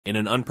In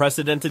an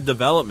unprecedented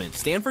development,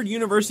 Stanford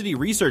University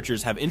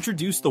researchers have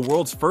introduced the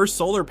world's first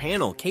solar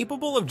panel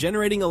capable of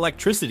generating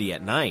electricity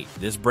at night.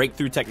 This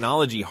breakthrough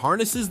technology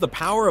harnesses the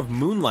power of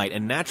moonlight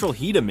and natural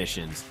heat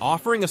emissions,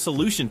 offering a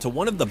solution to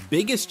one of the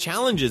biggest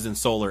challenges in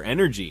solar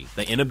energy,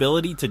 the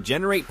inability to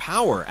generate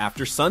power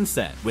after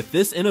sunset. With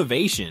this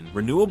innovation,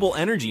 renewable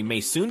energy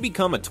may soon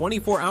become a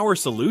 24-hour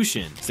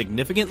solution,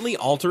 significantly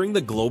altering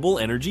the global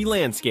energy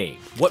landscape.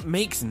 What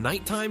makes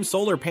nighttime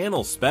solar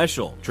panels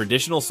special?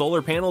 Traditional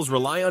solar panels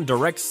rely on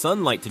direct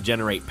sunlight to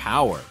generate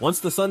power.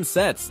 Once the sun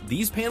sets,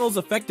 these panels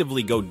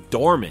effectively go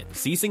dormant,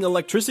 ceasing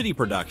electricity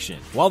production.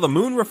 While the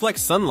moon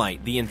reflects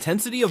sunlight, the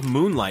intensity of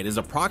moonlight is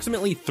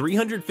approximately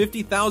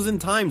 350,000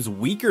 times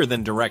weaker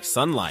than direct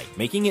sunlight,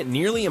 making it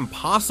nearly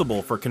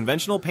impossible for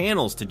conventional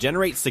panels to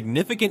generate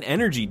significant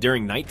energy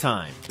during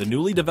nighttime. The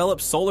newly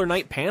developed solar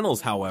night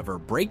panels, however,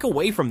 break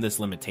away from this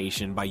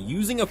limitation by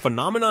using a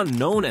phenomenon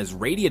known as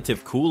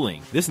radiative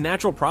cooling. This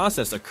natural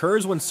process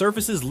occurs when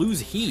surfaces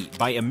lose heat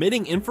by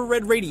emitting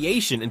infrared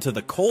radiation into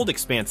the cold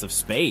expanse of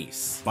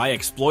space. By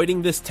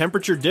exploiting this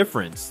temperature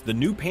difference, the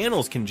new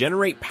panels can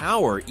generate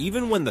power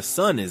even when the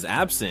sun is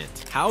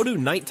absent. How do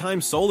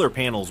nighttime solar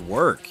panels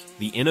work?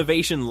 The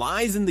innovation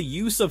lies in the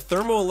use of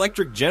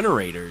thermoelectric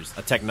generators,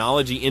 a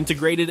technology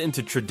integrated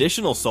into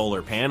traditional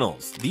solar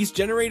panels. These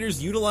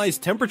generators utilize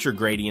temperature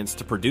gradients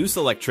to produce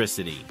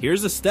electricity.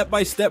 Here's a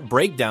step-by-step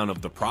breakdown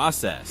of the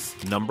process.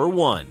 Number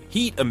 1.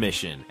 Heat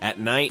emission. At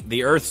night,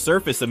 the Earth's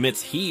surface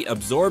emits heat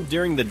absorbed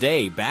during the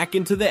day back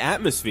into the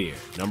atmosphere.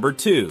 Number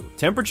 2.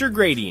 Temperature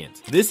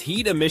gradient. This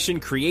heat emission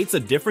creates a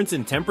difference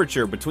in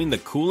temperature between the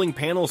cooling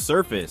panel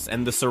surface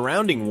and the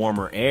surrounding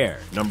warmer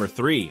air. Number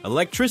 3.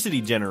 Electricity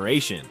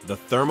generation. The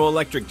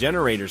thermoelectric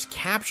generators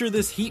capture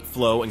this heat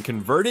flow and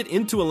convert it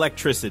into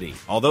electricity.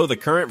 Although the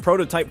current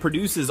prototype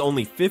produces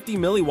only 50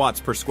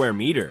 milliwatts per square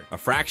meter, a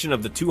fraction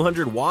of the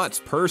 200 watts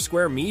per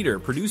square meter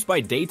produced by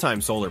daytime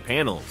solar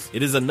panels,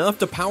 it is enough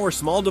to power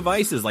small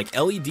devices like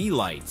LED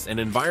lights and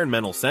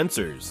environmental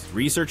sensors.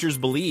 Researchers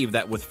believe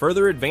that with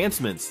further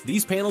advancements,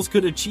 these panels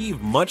could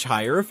achieve much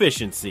higher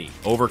efficiency.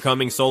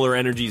 Overcoming solar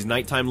energy's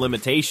nighttime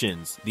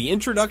limitations, the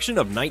introduction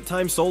of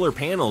nighttime solar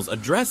panels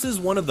addresses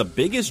one of the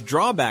biggest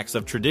drawbacks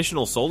of traditional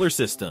solar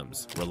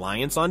systems: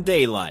 reliance on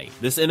daylight.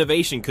 This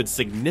innovation could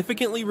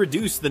significantly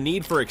reduce the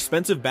need for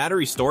expensive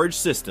battery storage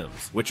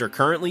systems, which are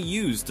currently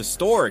used to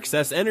store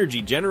excess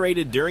energy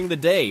generated during the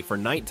day for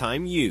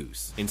nighttime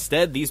use.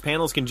 Instead, these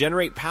panels can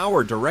generate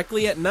power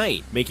directly at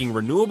night, making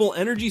renewable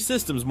energy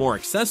systems more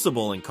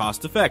accessible and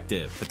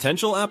cost-effective.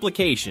 Potential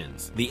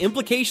applications. The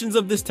implications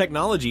of this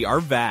technology are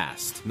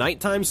vast.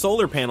 Nighttime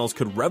solar panels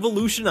could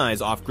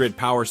revolutionize off-grid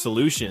power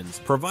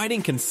solutions,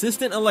 providing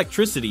consistent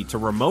electricity to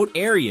remote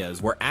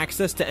areas where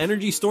access to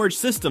energy storage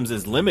systems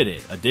is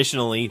limited.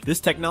 Additionally, this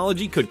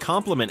technology could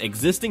complement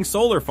existing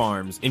solar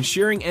farms,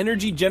 ensuring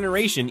energy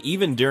generation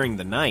even during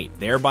the night,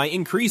 thereby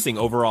increasing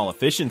overall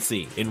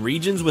efficiency. In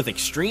regions with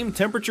extreme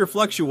temperature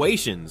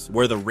fluctuations,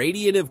 where the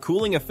radiative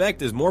cooling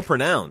effect is more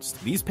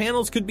pronounced, these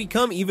panels could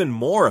become even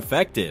more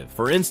effective.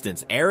 For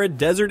instance, arid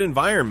desert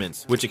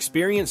environments, which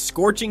experience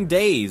scorching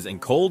days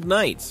and cold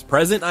nights,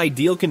 present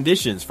ideal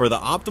conditions for the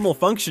optimal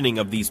functioning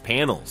of these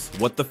panels.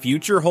 What the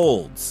future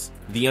holds.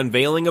 The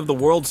unveiling of the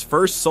world's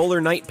first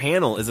solar night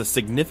panel is a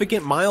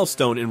significant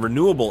milestone in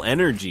renewable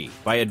energy.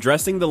 By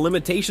addressing the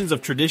limitations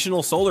of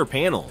traditional solar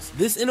panels,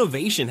 this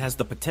innovation has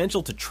the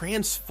potential to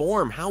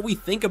transform how we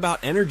think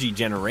about energy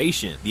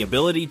generation. The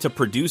ability to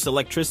produce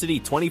electricity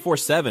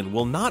 24/7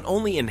 will not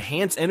only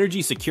enhance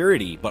energy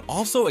security, but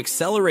also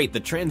accelerate the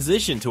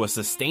transition to a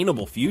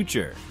sustainable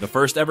future. The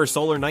first ever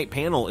solar night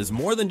panel is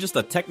more than just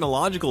a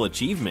technological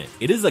achievement.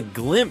 It is a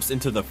glimpse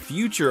into the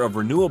future of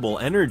renewable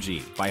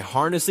energy. By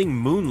harnessing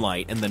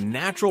moonlight and the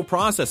natural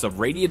process of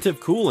radiative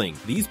cooling,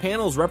 these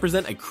panels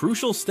represent a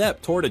crucial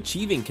step toward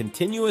achieving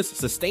continuous,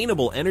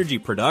 sustainable energy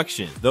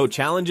production. Though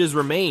challenges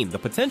remain, the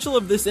potential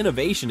of this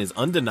innovation is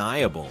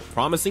undeniable,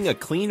 promising a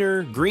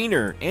cleaner,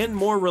 greener, and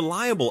more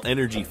reliable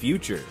energy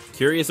future.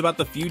 Curious about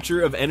the future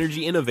of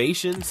energy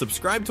innovation?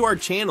 Subscribe to our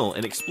channel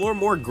and explore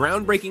more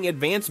groundbreaking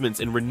advancements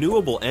in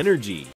renewable energy.